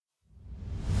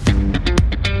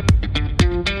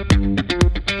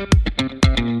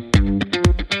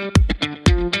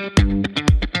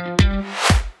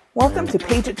Welcome to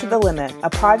Page It to the Limit, a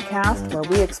podcast where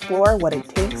we explore what it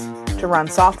takes to run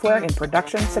software in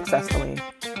production successfully.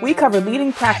 We cover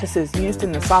leading practices used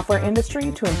in the software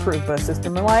industry to improve both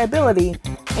system reliability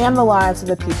and the lives of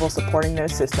the people supporting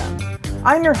those systems.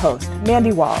 I'm your host,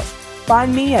 Mandy Walls.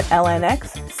 Find me at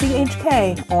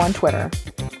LNXCHK on Twitter.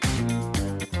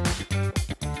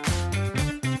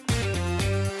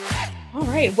 All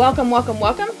right, welcome.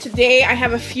 Today I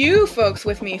have a few folks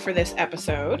with me for this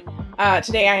episode.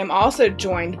 Today I am also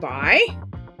joined by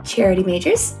Charity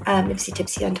Majors, Ipsy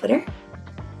Tipsy on Twitter.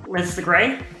 Liz the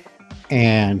Gray.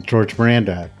 And George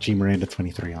Miranda,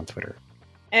 gmiranda23 on Twitter.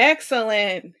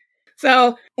 Excellent.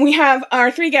 So we have our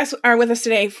three guests are with us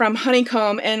today from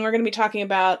Honeycomb, and we're going to be talking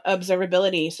about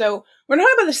observability. So we're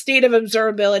talking about the state of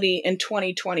observability in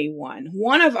 2021.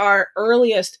 One of our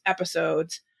earliest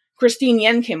episodes, Christine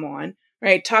Yen came on,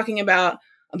 right, talking about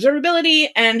observability,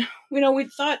 and we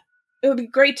thought it would be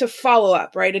great to follow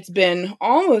up, right? It's been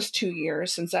almost 2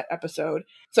 years since that episode.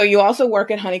 So you also work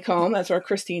at Honeycomb, that's where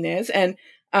Christine is, and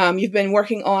you've been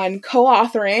working on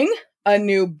co-authoring a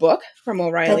new book from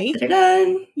O'Reilly.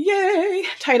 Da-da-da. Yay!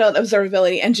 Titled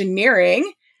Observability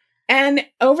Engineering. And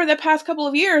over the past couple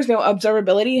of years,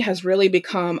 observability has really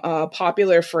become a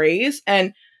popular phrase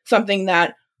and something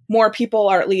that more people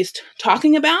are at least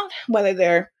talking about, whether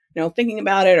they're thinking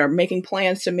about it or making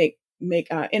plans to make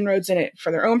inroads in it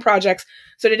for their own projects.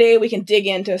 So today we can dig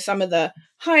into some of the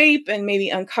hype and maybe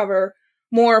uncover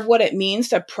more of what it means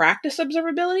to practice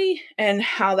observability and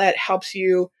how that helps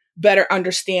you better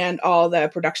understand all the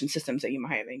production systems that you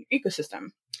might have in your ecosystem.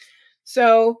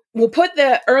 So we'll put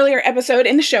the earlier episode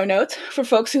in the show notes for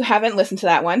folks who haven't listened to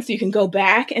that one, so you can go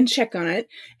back and check on it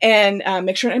and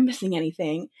make sure I'm missing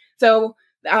anything. So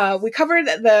we covered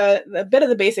the bit of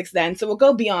the basics then, so we'll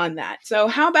go beyond that. So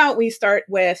how about we start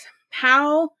with,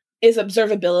 how is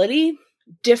observability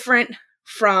different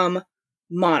from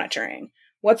monitoring?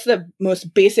 What's the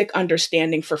most basic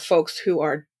understanding for folks who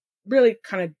are really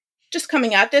kind of just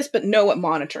coming at this, but know what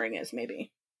monitoring is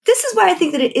maybe? This is why I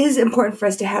think that it is important for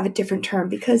us to have a different term,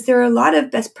 because there are a lot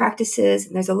of best practices,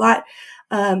 and there's a lot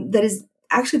that is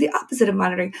actually the opposite of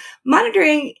monitoring.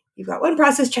 Monitoring, you've got one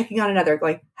process checking on another,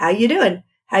 going, how you doing?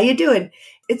 How you doing?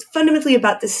 It's fundamentally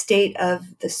about the state of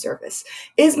the service.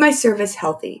 Is my service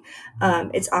healthy?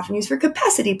 It's often used for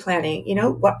capacity planning.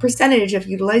 What percentage of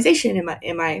utilization am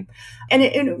I? And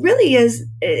it really is,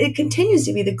 it continues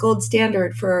to be the gold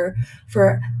standard for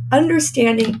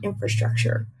understanding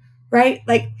infrastructure, right?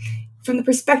 Like from the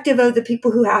perspective of the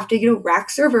people who have to, rack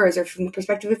servers, or from the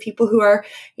perspective of people who are,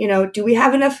 do we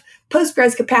have enough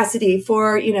Postgres capacity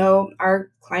for,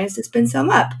 our clients to spin some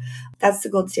up? That's the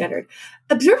gold standard.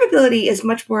 Observability is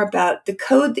much more about the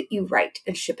code that you write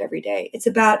and ship every day. It's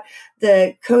about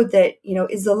the code that,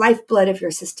 is the lifeblood of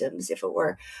your systems, if it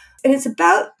were. And it's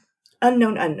about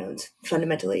unknown unknowns,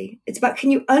 fundamentally. It's about, can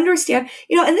you understand,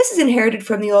 and this is inherited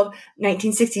from the old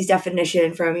 1960s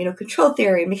definition from, control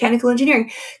theory, mechanical engineering.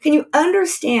 Can you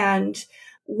understand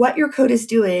what your code is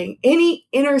doing, any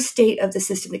inner state of the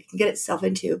system it can get itself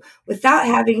into, without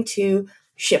having to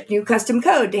ship new custom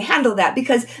code to handle that,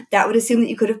 because that would assume that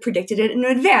you could have predicted it in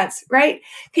advance, right?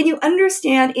 Can you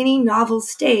understand any novel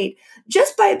state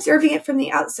just by observing it from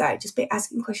the outside, just by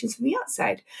asking questions from the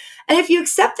outside? And if you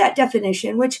accept that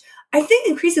definition, which I think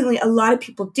increasingly a lot of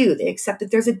people do, they accept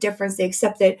that there's a difference. They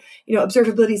accept that,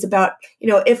 observability is about,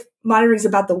 if monitoring is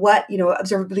about the what,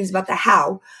 observability is about the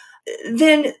how,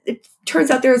 then it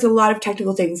turns out there's a lot of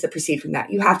technical things that proceed from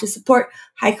that. You have to support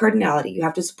high cardinality. You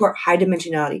have to support high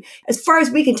dimensionality. As far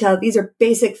as we can tell, these are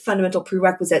basic fundamental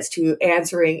prerequisites to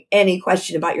answering any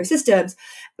question about your systems.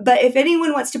 But if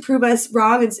anyone wants to prove us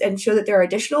wrong and show that there are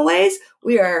additional ways,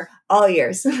 we are all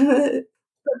ears. But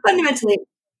fundamentally,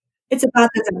 it's about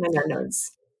those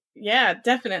unknowns. Yeah,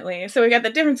 definitely. So we got the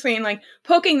difference between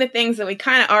poking the things that we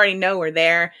kind of already know were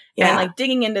there, and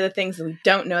digging into the things that we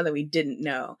don't know that we didn't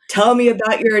know. Tell me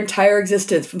about your entire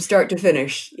existence from start to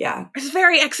finish. Yeah. It's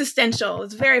very existential.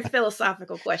 It's a very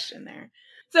philosophical question there.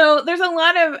 So there's a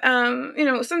lot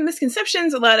of, some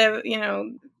misconceptions, a lot of,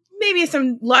 maybe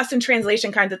some lost in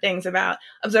translation kinds of things about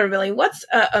observability. What's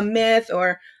a myth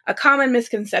or a common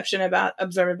misconception about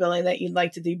observability that you'd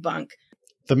like to debunk?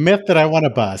 The myth that I want to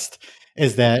bust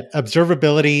is that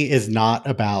observability is not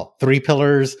about 3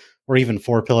 pillars or even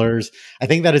 4 pillars. I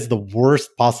think that is the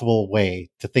worst possible way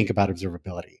to think about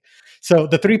observability. So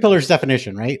the 3 pillars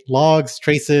definition, right? Logs,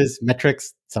 traces,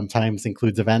 metrics, sometimes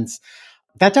includes events.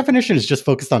 That definition is just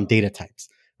focused on data types,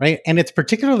 right? And it's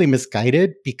particularly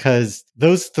misguided because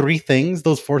those 4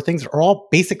 things are all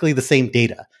basically the same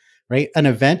data, right? An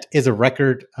event is a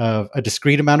record of a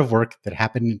discrete amount of work that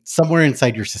happened somewhere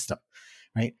inside your system,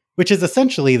 right? which is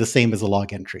essentially the same as a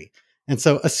log entry. And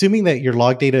so assuming that your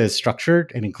log data is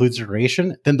structured and includes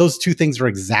duration, then those two things are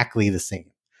exactly the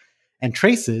same. And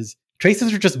traces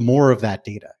are just more of that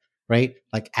data, right?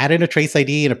 Like add in a trace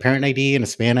ID and a parent ID and a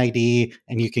span ID,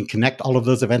 and you can connect all of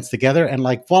those events together and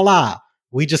like, voila,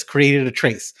 we just created a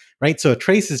trace, right? So a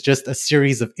trace is just a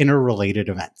series of interrelated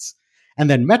events. And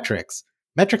then metrics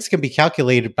can be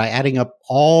calculated by adding up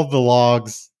all the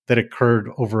logs that occurred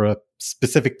over a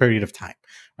specific period of time,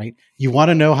 right? You want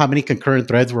to know how many concurrent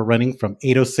threads were running from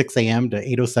 8:06 a.m. to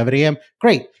 8:07 a.m.?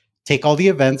 Great. Take all the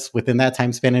events within that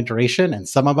time span and duration and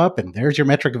sum them up, and there's your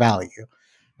metric value,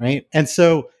 right? And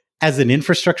so as an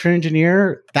infrastructure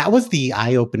engineer, that was the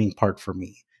eye-opening part for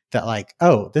me, that like,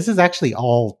 oh, this is actually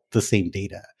all the same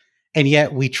data. And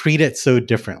yet we treat it so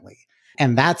differently.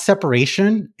 And that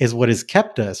separation is what has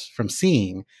kept us from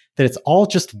seeing that it's all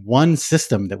just one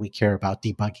system that we care about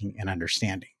debugging and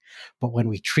understanding. But when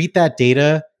we treat that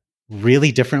data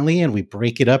really differently and we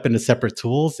break it up into separate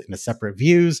tools, into separate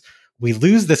views, we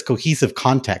lose this cohesive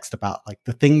context about like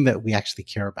the thing that we actually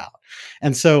care about.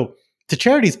 And so to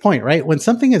Charity's point, right, when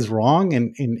something is wrong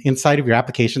inside of your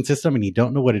application system and you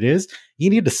don't know what it is, you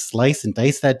need to slice and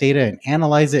dice that data and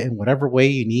analyze it in whatever way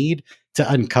you need to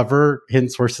uncover hidden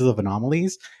sources of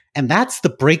anomalies. And that's the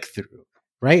breakthrough,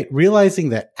 right? Realizing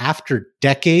that after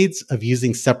decades of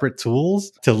using separate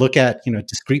tools to look at,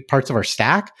 discrete parts of our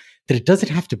stack, that it doesn't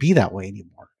have to be that way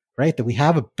anymore, right? That we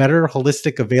have a better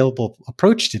holistic available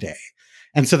approach today.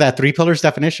 And so that 3 pillars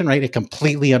definition, right, it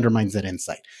completely undermines that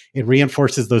insight. It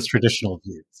reinforces those traditional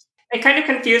views. It kind of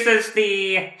confuses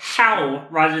the how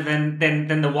rather than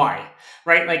the why,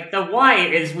 right? Like the why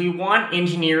is we want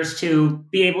engineers to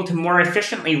be able to more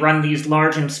efficiently run these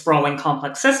large and sprawling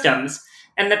complex systems,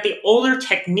 and that the older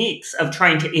techniques of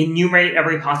trying to enumerate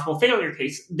every possible failure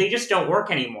case, they just don't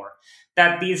work anymore.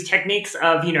 That these techniques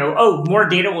of, more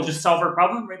data will just solve our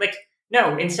problem, right? Like,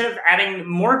 no, instead of adding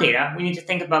more data, we need to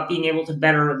think about being able to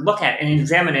better look at and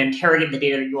examine and interrogate the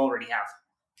data that you already have.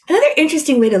 Another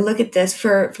interesting way to look at this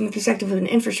from the perspective of an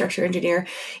infrastructure engineer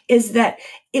is that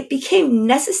it became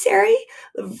necessary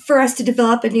for us to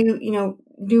develop a new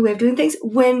way of doing things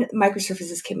when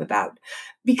microservices came about.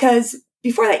 Because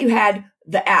before that, you had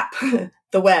the app,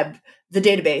 the web, the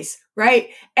database, right?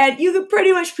 And you could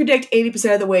pretty much predict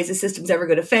 80% of the ways the system's ever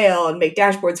going to fail and make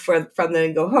dashboards from them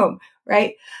and go home,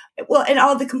 right? Well, and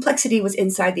all the complexity was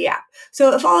inside the app.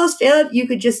 So if all else failed, you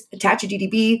could just attach a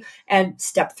DDB and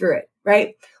step through it,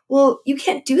 right? Well, you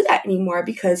can't do that anymore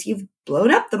because you've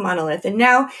blown up the monolith. And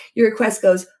now your request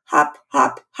goes hop,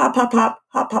 hop, hop, hop, hop,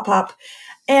 hop, hop, hop.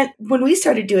 And when we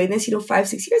started doing this,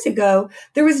 5-6 years ago,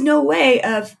 there was no way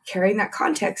of carrying that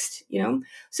context,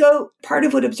 So part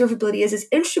of what observability is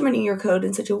instrumenting your code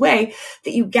in such a way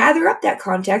that you gather up that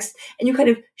context and you kind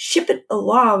of ship it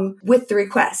along with the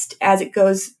request as it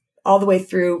goes all the way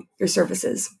through your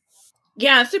services.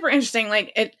 Yeah, it's super interesting.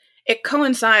 Like it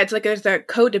coincides, like there's that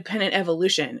code-dependent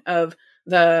evolution of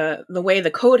the way the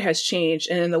code has changed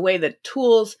and in the way that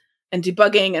tools and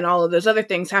debugging and all of those other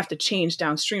things have to change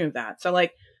downstream of that. So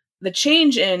like the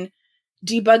change in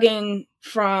debugging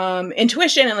from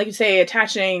intuition and like you say,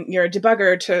 attaching your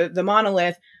debugger to the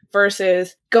monolith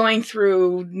versus going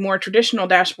through more traditional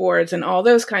dashboards and all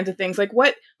those kinds of things. Like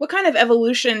what kind of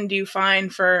evolution do you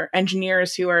find for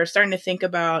engineers who are starting to think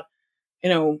about,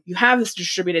 you have this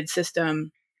distributed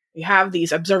system, you have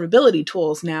these observability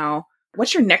tools now.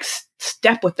 What's your next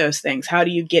step with those things? How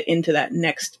do you get into that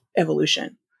next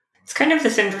evolution? It's kind of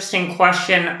this interesting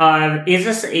question of, is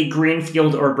this a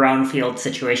greenfield or brownfield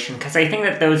situation? Because I think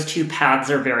that those two paths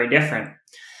are very different.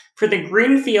 For the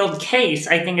greenfield case,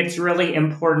 I think it's really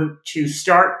important to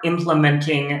start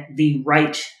implementing the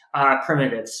right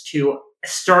primitives, to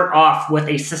start off with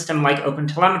a system like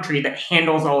OpenTelemetry that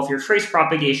handles all of your trace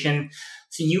propagation,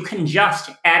 so you can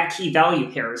just add key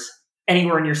value pairs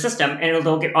anywhere in your system and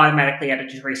they'll get automatically added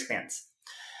to trace spans.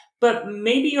 But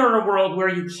maybe you're in a world where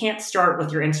you can't start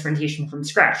with your instrumentation from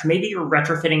scratch. Maybe you're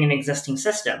retrofitting an existing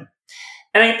system.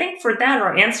 And I think for that,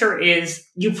 our answer is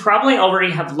you probably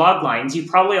already have log lines. You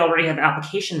probably already have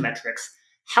application metrics.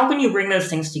 How can you bring those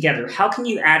things together? How can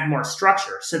you add more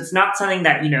structure? So it's not something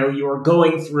that, you're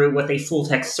going through with a full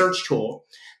text search tool,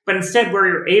 but instead where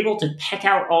you're able to pick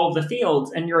out all of the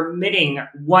fields and you're emitting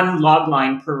one log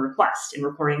line per request and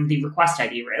recording the request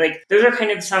ID, right? Like those are kind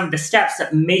of some of the steps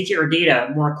that make your data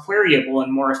more queryable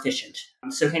and more efficient.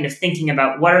 So kind of thinking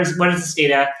about what is this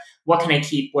data? What can I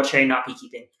keep? What should I not be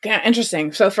keeping? Yeah,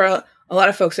 interesting. So for a lot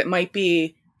of folks, it might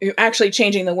be actually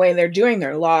changing the way they're doing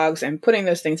their logs and putting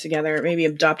those things together, maybe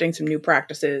adopting some new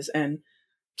practices and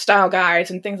style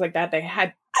guides and things like that they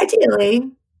had.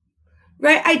 Ideally.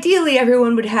 Right. Ideally,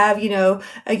 everyone would have, a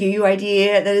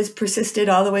UUID that is persisted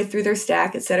all the way through their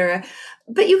stack, et cetera.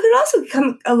 But you could also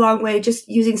come a long way just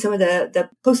using some of the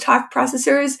post hoc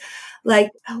processors.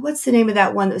 Like, what's the name of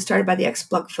that one that was started by the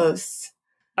ex-Splunk folks?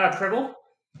 Cribble?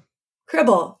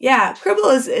 Cribble. Yeah. Cribble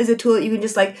is a tool that you can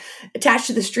just attach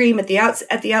to the stream at the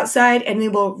outside, and they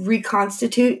will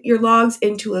reconstitute your logs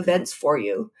into events for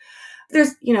you.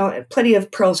 There's, plenty of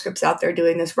Perl scripts out there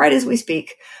doing this right as we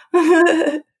speak.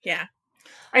 Yeah.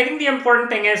 I think the important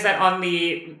thing is that on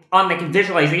the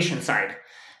visualization side,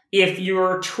 if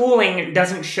your tooling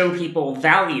doesn't show people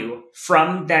value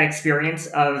from that experience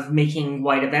of making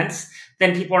white events,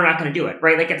 then people are not going to do it,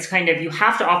 right? It's kind of, you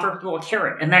have to offer people a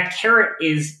carrot. And that carrot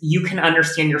is you can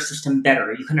understand your system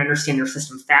better. You can understand your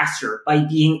system faster by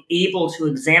being able to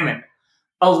examine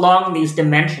along these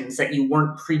dimensions that you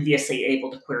weren't previously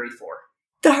able to query for.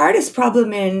 The hardest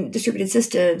problem in distributed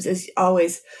systems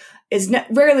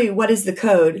rarely what is the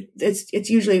code. It's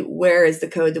usually where is the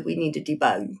code that we need to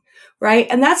debug, right?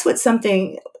 And that's what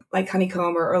something like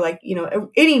Honeycomb or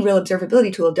any real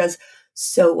observability tool does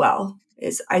so well,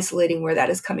 is isolating where that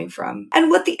is coming from and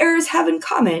what the errors have in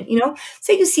common.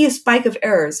 Say you see a spike of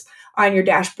errors on your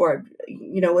dashboard,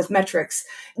 with metrics,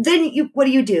 then what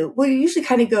do? Well, you usually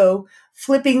kind of go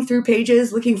flipping through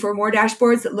pages, looking for more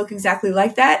dashboards that look exactly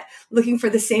like that, looking for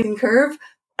the same curve.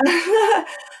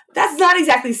 That's not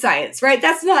exactly science, right?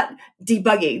 That's not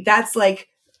debugging. That's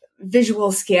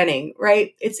visual scanning,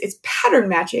 right? It's pattern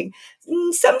matching.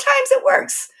 Sometimes it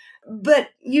works, but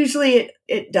usually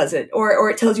it doesn't, or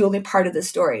it tells you only part of the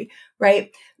story,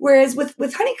 right? Whereas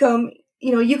with Honeycomb,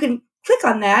 you can click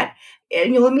on that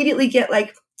and you'll immediately get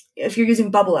if you're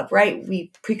using Bubble Up, right?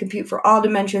 We pre-compute for all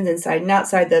dimensions inside and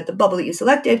outside the bubble that you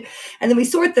selected. And then we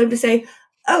sort them to say,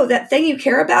 oh, that thing you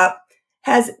care about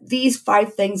has these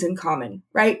 5 things in common,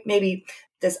 right? Maybe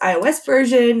this iOS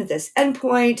version, this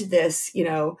endpoint, this,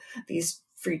 these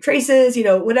free traces,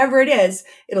 whatever it is,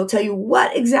 it'll tell you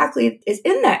what exactly is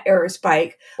in that error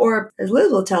spike. Or as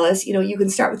Liz will tell us, you can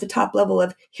start with the top level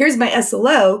of here's my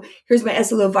SLO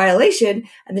violation.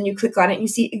 And then you click on it and you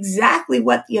see exactly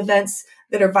what the events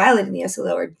that are violating the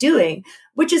SLO are doing,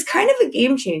 which is kind of a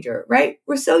game changer, right?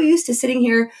 We're so used to sitting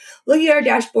here looking at our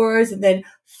dashboards and then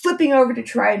flipping over to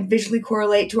try and visually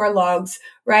correlate to our logs,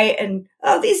 right? And,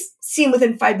 these seem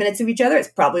within 5 minutes of each other. It's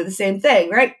probably the same thing,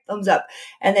 right? Thumbs up.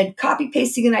 And then copy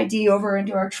pasting an ID over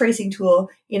into our tracing tool,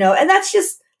 and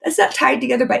that's not tied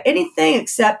together by anything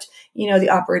except, the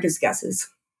operator's guesses.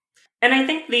 And I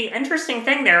think the interesting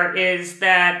thing there is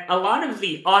that a lot of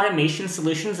the automation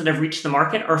solutions that have reached the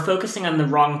market are focusing on the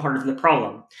wrong part of the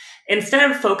problem.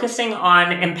 Instead of focusing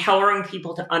on empowering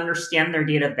people to understand their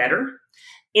data better,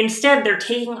 instead they're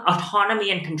taking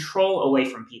autonomy and control away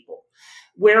from people.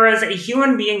 Whereas a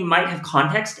human being might have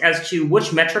context as to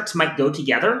which metrics might go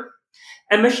together,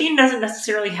 a machine doesn't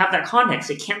necessarily have that context.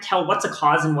 It can't tell what's a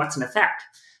cause and what's an effect.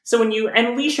 So when you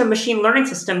unleash a machine learning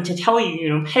system to tell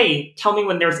you, hey, tell me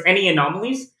when there's any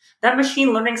anomalies, that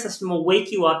machine learning system will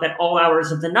wake you up at all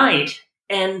hours of the night,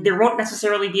 and there won't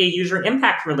necessarily be a user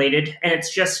impact related, and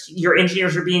it's just your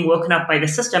engineers are being woken up by the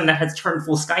system that has turned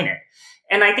full Skynet.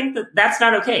 And I think that that's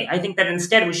not okay. I think that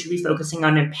instead we should be focusing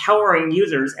on empowering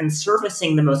users and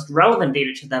surfacing the most relevant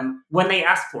data to them when they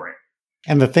ask for it.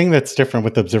 And the thing that's different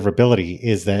with observability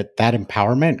is that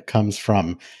empowerment comes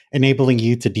from enabling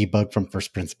you to debug from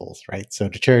first principles, right? So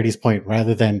to Charity's point,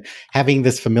 rather than having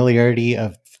this familiarity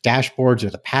of dashboards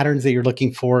or the patterns that you're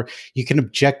looking for, you can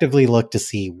objectively look to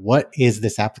see what is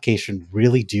this application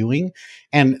really doing.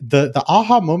 And the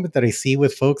aha moment that I see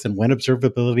with folks and when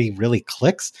observability really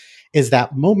clicks is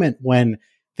that moment when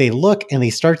they look and they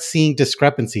start seeing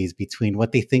discrepancies between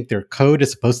what they think their code is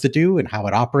supposed to do and how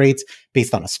it operates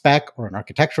based on a spec or an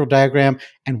architectural diagram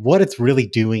and what it's really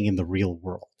doing in the real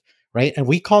world, right? And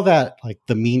we call that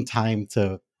the mean time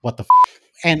to what the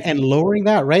and lowering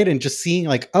that, right? And just seeing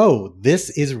oh, this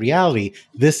is reality.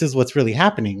 This is what's really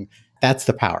happening. That's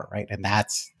the power, right? And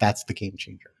that's the game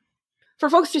changer. For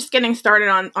folks just getting started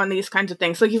on these kinds of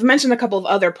things, so you've mentioned a couple of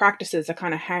other practices that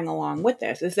kind of hang along with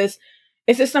this.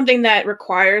 Is this something that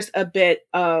requires a bit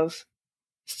of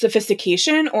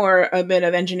sophistication or a bit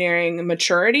of engineering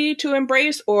maturity to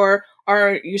embrace? Or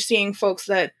are you seeing folks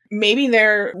that maybe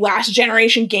their last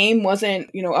generation game wasn't,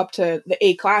 up to the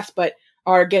A class, but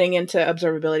are getting into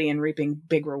observability and reaping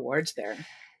big rewards there?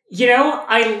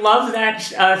 I love that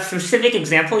specific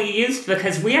example you used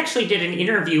because we actually did an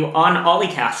interview on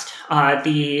Ollycast,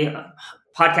 the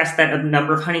podcast that a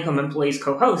number of Honeycomb employees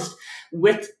co-host,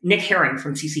 with Nick Herring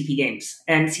from CCP Games.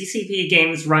 And CCP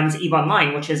Games runs EVE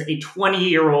Online, which is a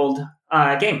 20-year-old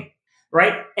game.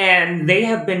 right? And they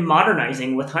have been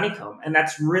modernizing with Honeycomb, and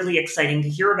that's really exciting to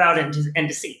hear about and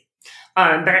to see.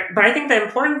 But I think the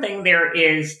important thing there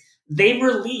is they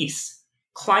release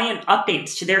client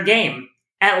updates to their game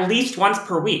at least once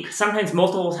per week, sometimes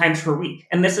multiple times per week.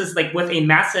 And this is like with a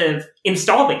massive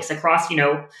install base across,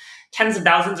 tens of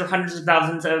thousands or hundreds of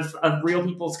thousands of real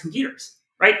people's computers,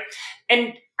 right?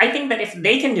 And I think that if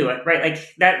they can do it, right, like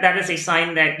that is a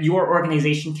sign that your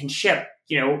organization can ship,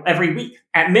 every week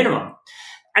at minimum.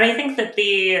 And I think that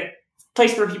the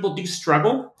place where people do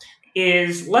struggle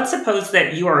is, let's suppose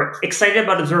that you are excited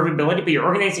about observability, but your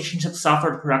organization ships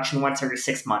software to production once every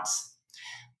 6 months.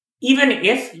 Even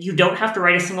if you don't have to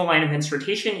write a single line of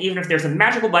instrumentation, even if there's a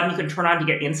magical button you can turn on to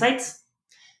get insights,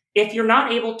 if you're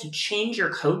not able to change your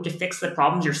code to fix the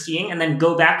problems you're seeing and then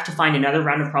go back to find another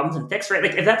round of problems and fix, right?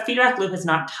 Like if that feedback loop is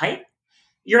not tight,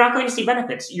 you're not going to see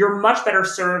benefits. You're much better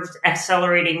served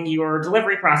accelerating your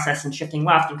delivery process and shifting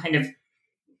left and kind of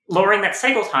lowering that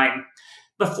cycle time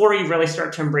before you really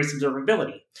start to embrace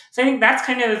observability. So I think that's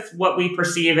kind of what we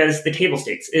perceive as the table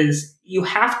stakes is you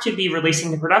have to be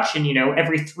releasing to production,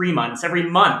 every 3 months, every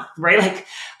month, right? Like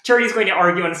Charity's going to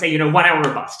argue and say, 1 hour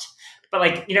or bust. But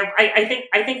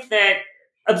I think that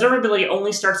observability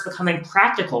only starts becoming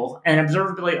practical and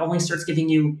observability only starts giving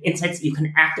you insights that you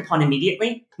can act upon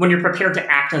immediately when you're prepared to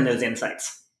act on those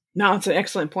insights. No, it's an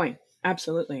excellent point.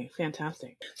 Absolutely.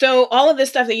 Fantastic. So all of this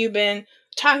stuff that you've been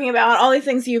talking about, all these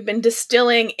things you've been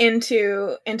distilling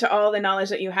into all the knowledge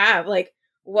that you have, like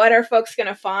what are folks going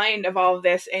to find of all of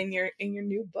this in your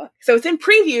new book? So it's in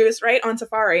previews, right, on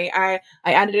Safari. I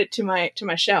added it to my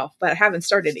shelf, but I haven't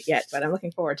started it yet, but I'm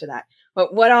looking forward to that.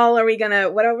 But what are we gonna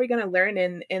learn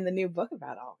in the new book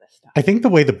about all this stuff? I think the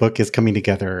way the book is coming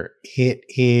together, it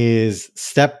is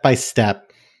step by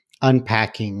step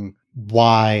unpacking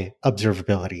why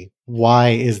observability, why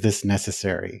is this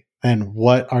necessary, and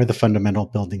what are the fundamental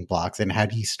building blocks, and how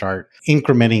do you start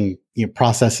incrementing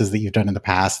processes that you've done in the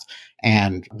past,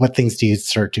 and what things do you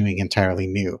start doing entirely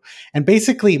new, and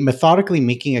basically methodically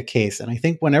making a case. And I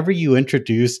think whenever you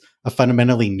introduce a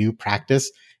fundamentally new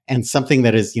practice and something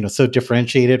that is, so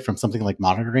differentiated from something like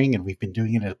monitoring, and we've been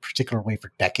doing it in a particular way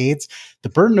for decades, the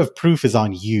burden of proof is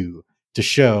on you to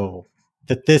show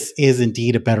that this is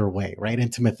indeed a better way, right?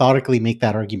 And to methodically make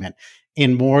that argument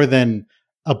in more than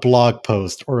a blog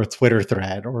post or a Twitter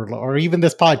thread or even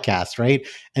this podcast, right?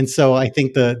 And so I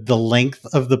think the length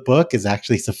of the book is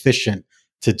actually sufficient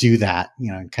to do that,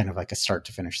 in kind of like a start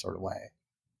to finish sort of way.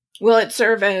 Will it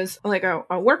serve as like a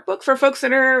workbook for folks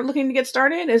that are looking to get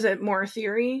started? Is it more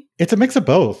theory? It's a mix of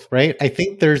both, right? I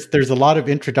think there's a lot of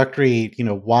introductory,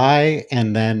 why,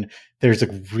 and then there's a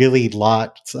really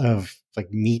lots of like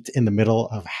meat in the middle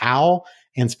of how,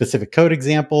 and specific code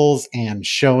examples, and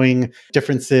showing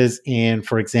differences in,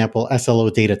 for example, SLO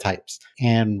data types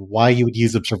and why you would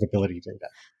use observability data.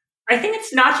 I think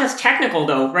it's not just technical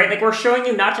though, right? Like we're showing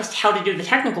you not just how to do the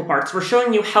technical parts, we're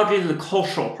showing you how to do the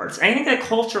cultural parts. And I think the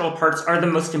cultural parts are the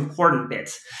most important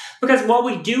bits. Because while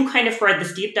we do kind of read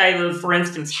this deep dive of, for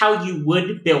instance, how you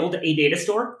would build a data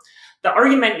store, the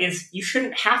argument is you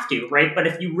shouldn't have to, right? But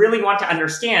if you really want to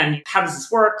understand how does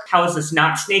this work, how is this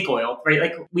not snake oil, right?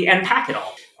 Like we unpack it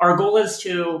all. Our goal is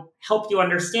to help you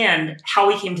understand how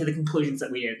we came to the conclusions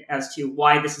that we did as to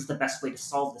why this is the best way to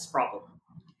solve this problem.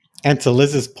 And to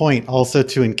Liz's point, also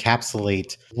to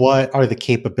encapsulate what are the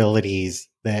capabilities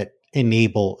that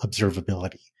enable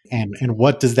observability, and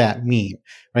what does that mean,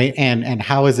 right? And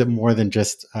how is it more than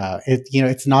just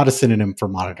it's not a synonym for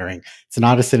monitoring. It's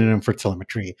not a synonym for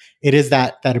telemetry. It is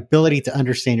that ability to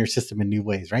understand your system in new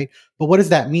ways, right? But what does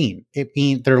that mean? It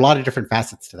means there are a lot of different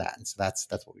facets to that, and so that's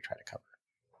what we try to cover.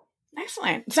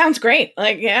 Excellent. Sounds great.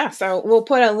 So we'll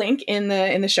put a link in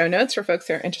the show notes for folks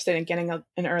who are interested in getting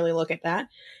an early look at that.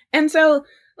 And so,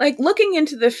 looking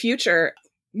into the future,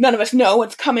 none of us know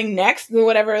what's coming next,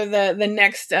 whatever the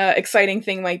next exciting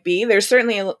thing might be. There's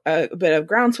certainly a bit of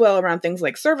groundswell around things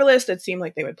like serverless that seem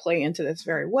like they would play into this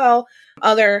very well.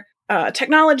 Other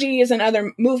technologies and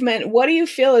other movement. What do you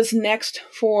feel is next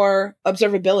for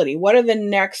observability? What are the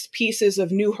next pieces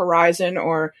of new horizon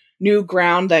or new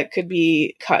ground that could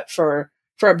be cut for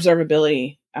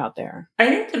observability out there? I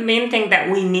think the main thing that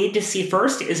we need to see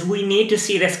first is we need to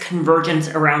see this convergence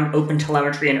around open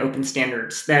telemetry and open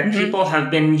standards, that people have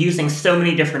been using so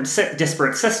many different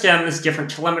disparate systems,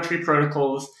 different telemetry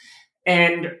protocols.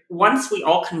 And once we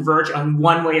all converge on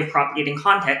one way of propagating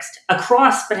context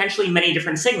across potentially many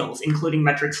different signals, including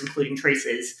metrics, including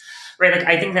traces, right?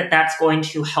 I think that that's going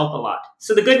to help a lot.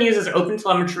 So the good news is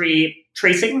OpenTelemetry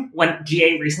tracing went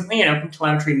GA recently, and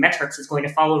OpenTelemetry metrics is going to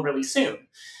follow really soon.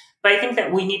 But I think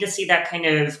that we need to see that kind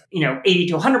of, 80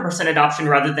 to 100% adoption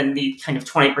rather than the kind of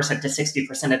 20% to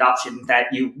 60% adoption that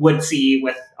you would see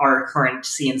with our current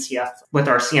CNCF, with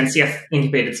our CNCF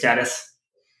incubated status.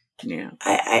 Yeah.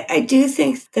 I do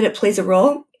think that it plays a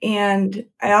role. And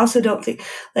I also don't think,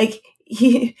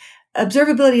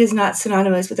 observability is not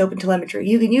synonymous with OpenTelemetry.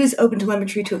 You can use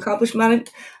OpenTelemetry to accomplish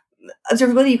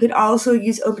observability. You could also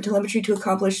use OpenTelemetry to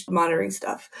accomplish monitoring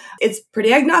stuff. It's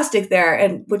pretty agnostic there,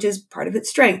 and which is part of its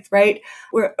strength, right?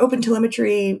 Where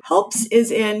OpenTelemetry helps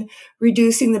is in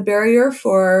reducing the barrier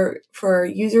for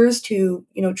users to,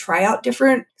 try out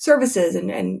different services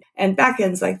and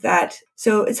backends like that.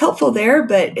 So it's helpful there,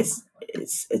 but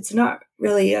it's not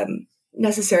really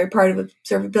necessary part of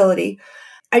observability.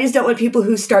 I just don't want people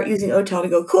who start using OTel to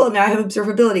go, cool, now I have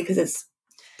observability, because it's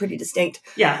pretty distinct.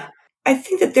 Yeah. I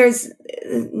think that there's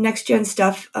next gen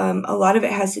stuff. A lot of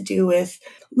it has to do with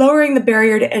lowering the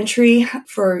barrier to entry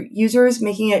for users,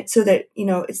 making it so that,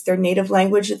 it's their native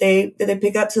language that they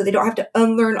pick up, so they don't have to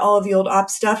unlearn all of the old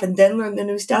ops stuff and then learn the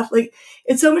new stuff. Like,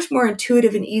 it's so much more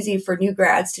intuitive and easy for new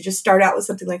grads to just start out with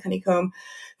something like Honeycomb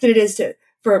than it is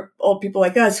for old people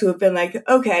like us who have been like,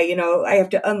 okay, I have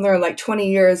to unlearn like 20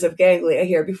 years of Ganglia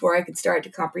here before I can start to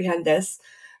comprehend this.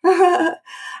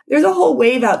 There's a whole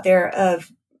wave out there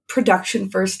of production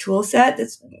first tool set that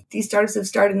these startups have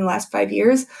started in the last 5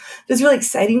 years. It's really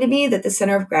exciting to me that the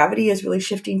center of gravity is really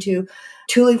shifting to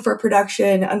tooling for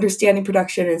production, understanding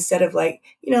production, instead of like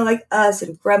us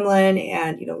and Gremlin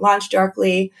and,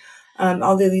 LaunchDarkly.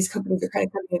 All of these companies are kind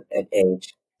of coming at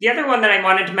age. The other one that I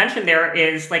wanted to mention there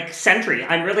is like Sentry.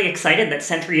 I'm really excited that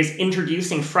Sentry is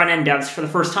introducing front-end devs for the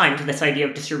first time to this idea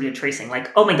of distributed tracing.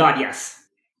 Like, oh my God, yes.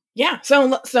 Yeah, so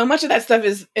much of that stuff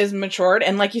is matured,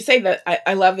 and like you say, that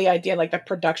I love the idea, like the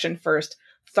production first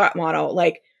thought model,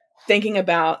 like thinking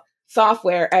about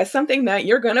software as something that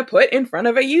you're going to put in front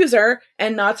of a user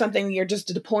and not something you're just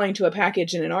deploying to a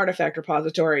package in an artifact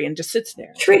repository and just sits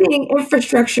there. Treating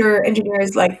infrastructure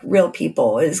engineers like real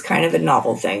people is kind of a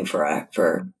novel thing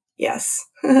for yes.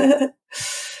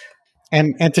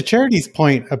 And to Charity's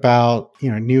point about,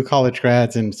 new college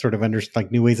grads and sort of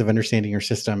new ways of understanding your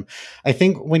system, I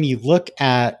think when you look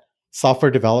at software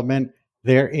development,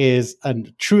 there is a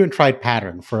true and tried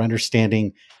pattern for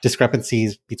understanding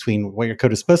discrepancies between what your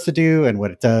code is supposed to do and what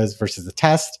it does versus the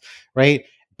test, right?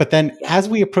 But then as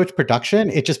we approach production,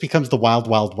 it just becomes the wild,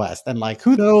 wild west. And like,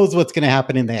 who knows what's going to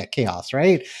happen in that chaos,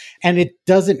 right? And it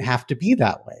doesn't have to be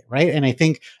that way, right? And I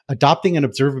think adopting an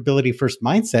observability first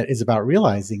mindset is about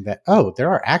realizing that,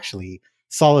 there are actually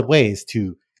solid ways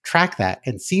to track that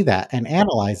and see that and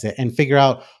analyze it and figure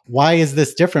out, why is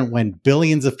this different when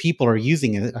billions of people are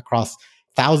using it across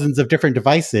thousands of different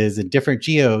devices and different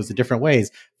geos in different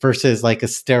ways versus like a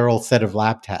sterile set of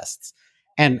lab tests.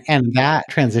 And that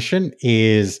transition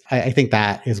is, I think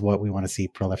that is what we want to see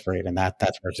proliferate, and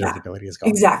that's where observability is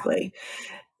going. Exactly.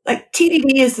 Like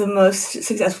TDD is the most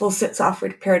successful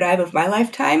software paradigm of my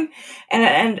lifetime.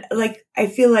 And like, I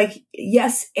feel like,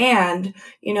 yes, and,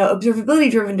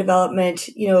 observability driven development,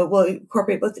 will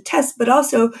incorporate both the tests, but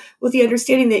also with the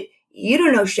understanding that you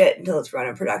don't know shit until it's run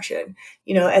in production.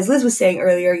 As Liz was saying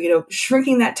earlier,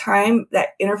 shrinking that time, that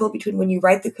interval between when you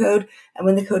write the code and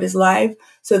when the code is live,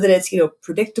 so that it's,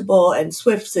 predictable and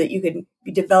swift, so that you can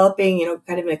be developing,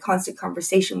 kind of in a constant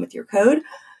conversation with your code,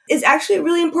 is actually a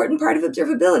really important part of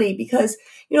observability. Because,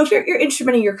 if you're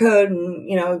instrumenting your code and,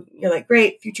 you're like,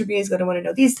 great, future B is going to want to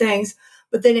know these things,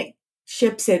 but then it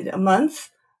ships in a month,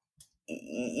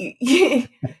 you're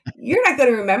not going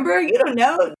to remember. You don't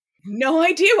know. No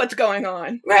idea what's going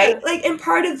on. Right. Like, and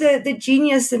part of the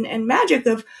genius and magic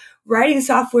of writing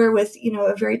software with,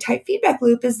 a very tight feedback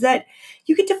loop is that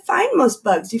you get to find most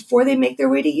bugs before they make their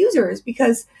way to users,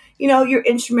 because, you're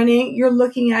instrumenting, you're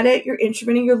looking at it, you're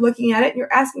instrumenting, you're looking at it, and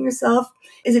you're asking yourself,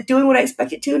 is it doing what I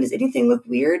expect it to? And does anything look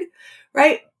weird?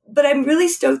 Right. But I'm really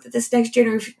stoked that this next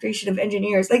generation of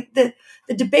engineers, like the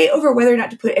debate over whether or not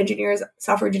to put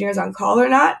software engineers on call or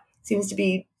not, seems to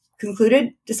be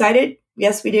decided.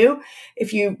 Yes, we do.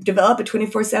 If you develop a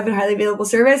 24/7 highly available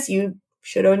service, you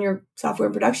should own your software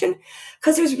in production,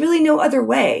 because there's really no other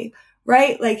way,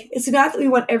 right? Like, it's not that we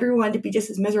want everyone to be just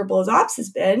as miserable as ops has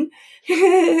been.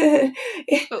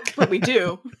 But we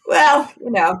do. Well,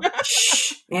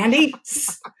 shh, Mandy,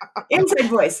 inside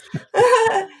voice.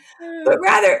 But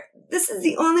rather, this is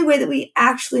the only way that we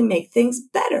actually make things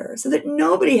better, so that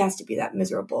nobody has to be that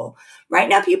miserable. Right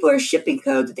now, people are shipping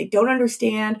code that they don't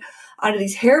understand onto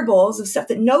these hairballs of stuff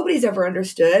that nobody's ever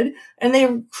understood, and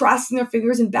they're crossing their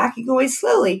fingers and backing away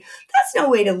slowly. That's no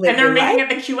way to live. And they're making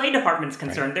life. it the QA department's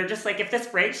concern. They're just like, if this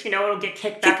breaks, it'll get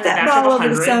kicked back to the batch of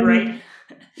 100, right?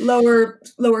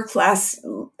 lower class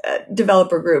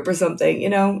developer group or something,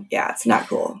 Yeah, it's not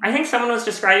cool. I think someone was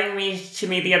describing to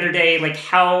me the other day, like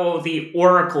how the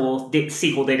Oracle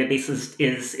SQL database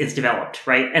is developed,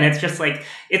 right? And it's just like,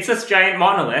 it's this giant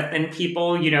monolith and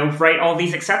people, write all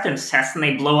these acceptance tests and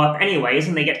they blow up anyways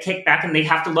and they get kicked back and they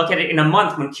have to look at it in a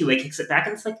month when QA kicks it back.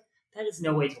 And it's like, that is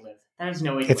no way to live. That is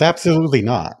no way to live. It's absolutely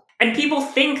not. And people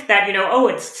think that,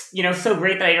 it's, so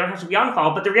great that I don't have to be on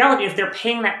call. But the reality is they're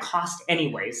paying that cost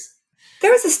anyways.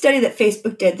 There was a study that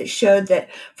Facebook did that showed that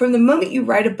from the moment you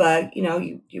write a bug,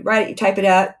 you write it, you type it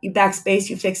out, you backspace,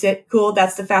 you fix it. Cool.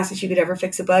 That's the fastest you could ever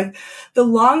fix a bug. The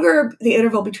longer the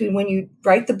interval between when you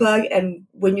write the bug and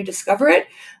when you discover it,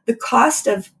 the cost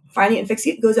of finding it and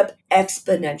fixing it goes up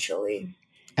exponentially.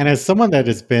 And as someone that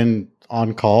has been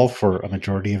on call for a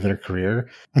majority of their career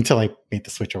until I made the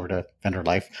switch over to vendor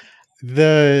life,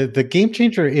 the game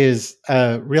changer is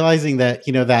realizing that,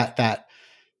 that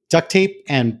duct tape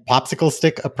and popsicle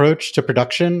stick approach to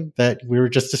production that we were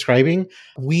just describing,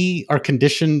 we are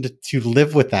conditioned to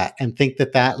live with that and think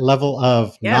that level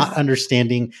of not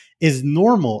understanding is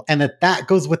normal and that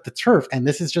goes with the turf. And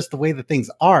this is just the way that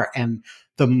things are. And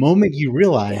the moment you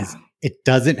realize it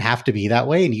doesn't have to be that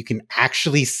way and you can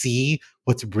actually see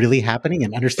what's really happening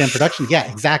and understand production.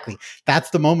 Yeah, exactly.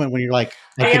 That's the moment when you're like,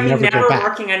 I am never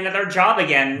working another job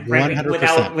again, right?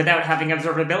 100%. Without having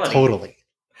observability. Totally.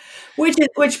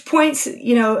 Which points,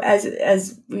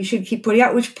 as we should keep pointing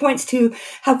out, which points to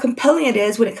how compelling it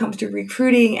is when it comes to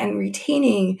recruiting and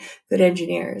retaining good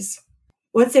engineers.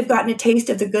 Once they've gotten a taste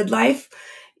of the good life,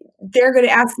 they're going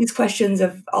to ask these questions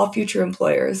of all future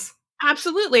employers.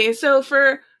 Absolutely. So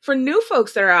for new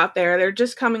folks that are out there, they're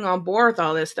just coming on board with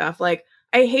all this stuff. Like,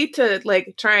 I hate to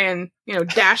try and,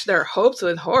 dash their hopes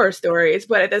with horror stories,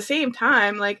 but at the same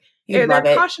time, they're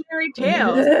cautionary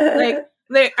tales.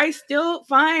 I still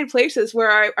find places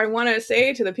where I want to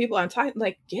say to the people I'm talking,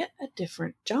 get a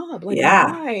different job.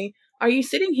 Why are you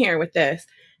sitting here with this?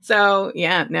 So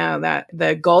that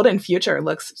the golden future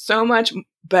looks so much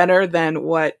better than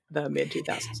what the mid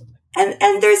 2000s.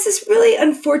 And there's this really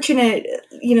unfortunate,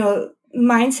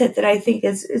 mindset that I think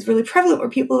is really prevalent where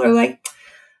people are like,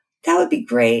 that would be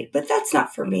great, but that's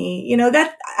not for me.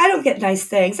 That I don't get nice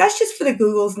things. That's just for the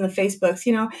Googles and the Facebooks,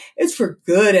 it's for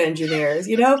good engineers,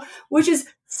 which is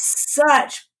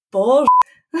such bullshit.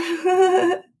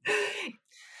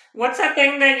 What's that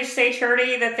thing that you say,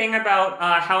 Charity? The thing about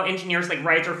how engineers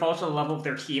rise or fall to the level of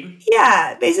their team?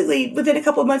 Yeah, basically within a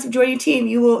couple of months of joining a team,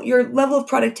 your level of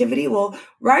productivity will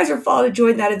rise or fall to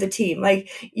join that of the team.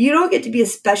 You don't get to be a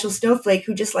special snowflake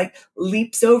who just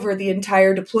leaps over the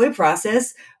entire deploy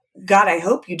process. God, I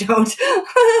hope you don't.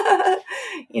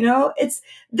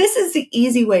 This is the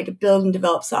easy way to build and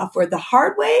develop software. The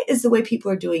hard way is the way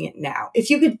people are doing it now. If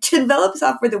you could develop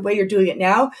software the way you're doing it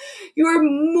now, you are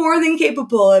more than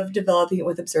capable of developing it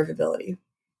with observability.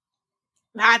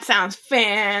 That sounds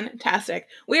fantastic.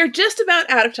 We are just about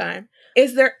out of time.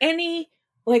 Is there any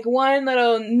one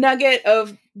little nugget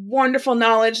of wonderful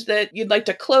knowledge that you'd like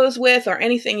to close with, or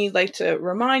anything you'd like to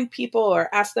remind people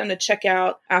or ask them to check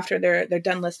out after they're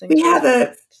done listening? We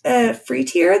have a free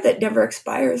tier that never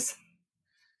expires.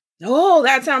 Oh,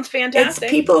 that sounds fantastic.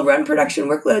 It's people run production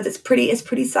workloads. It's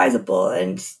pretty sizable,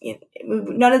 and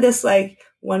none of this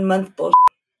 1 month bullshit.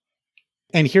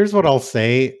 And here's what I'll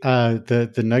say.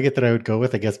 The nugget that I would go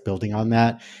with, I guess, building on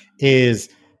that is,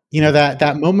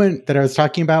 that moment that I was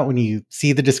talking about when you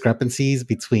see the discrepancies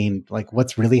between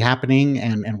what's really happening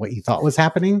and what you thought was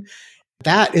happening,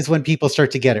 that is when people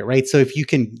start to get it, right? So if you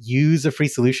can use a free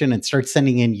solution and start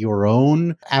sending in your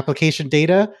own application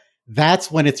data, that's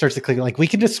when it starts to click. We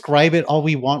can describe it all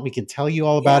we want. We can tell you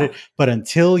all about it, but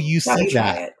until you see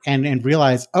that and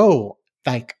realize,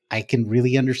 I can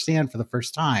really understand for the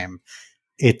first time,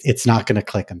 it's not going to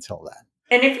click until then.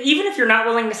 And even if you're not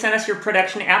willing to send us your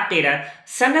production app data,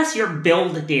 send us your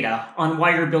build data on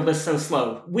why your build is so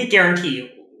slow. We guarantee you,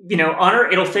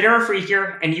 it'll fit in our free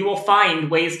tier, and you will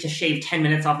find ways to shave 10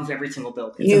 minutes off of every single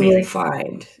build. It's amazing. Will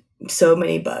find so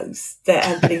many bugs that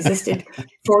have been existed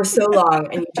for so long,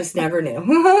 and you just never knew.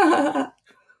 But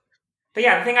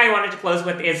the thing I wanted to close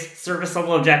with is service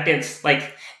level objectives.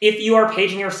 If you are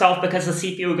paging yourself because the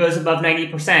CPU goes above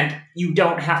 90%, you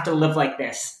don't have to live like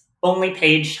this. Only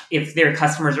page if their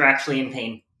customers are actually in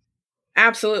pain.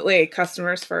 Absolutely.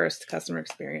 Customers first. Customer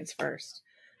experience first.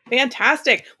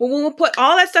 Fantastic. Well, we'll put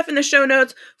all that stuff in the show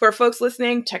notes for folks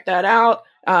listening. Check that out.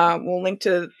 We'll link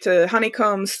to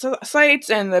Honeycomb's sites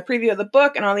and the preview of the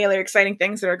book and all the other exciting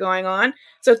things that are going on.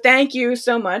 So thank you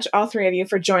so much, all three of you,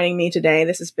 for joining me today.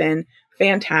 This has been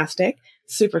fantastic.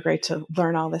 Super great to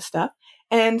learn all this stuff.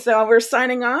 And so we're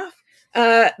signing off.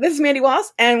 This is Mandy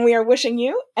Wallace, and we are wishing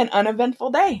you an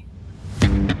uneventful day.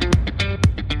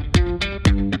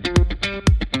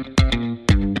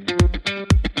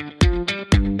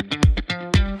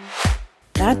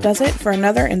 That does it for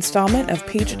another installment of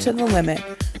Page It to the Limit.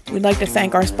 We'd like to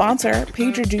thank our sponsor,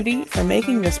 PagerDuty, for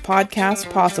making this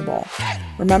podcast possible.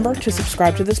 Remember to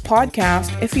subscribe to this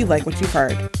podcast if you like what you've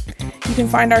heard. You can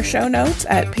find our show notes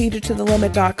at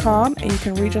pageittothelimit.com, and you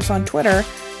can reach us on Twitter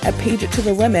at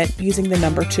pageittothelimit using the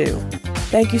number 2.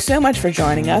 Thank you so much for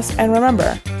joining us, and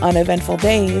remember, uneventful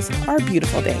days are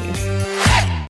beautiful days.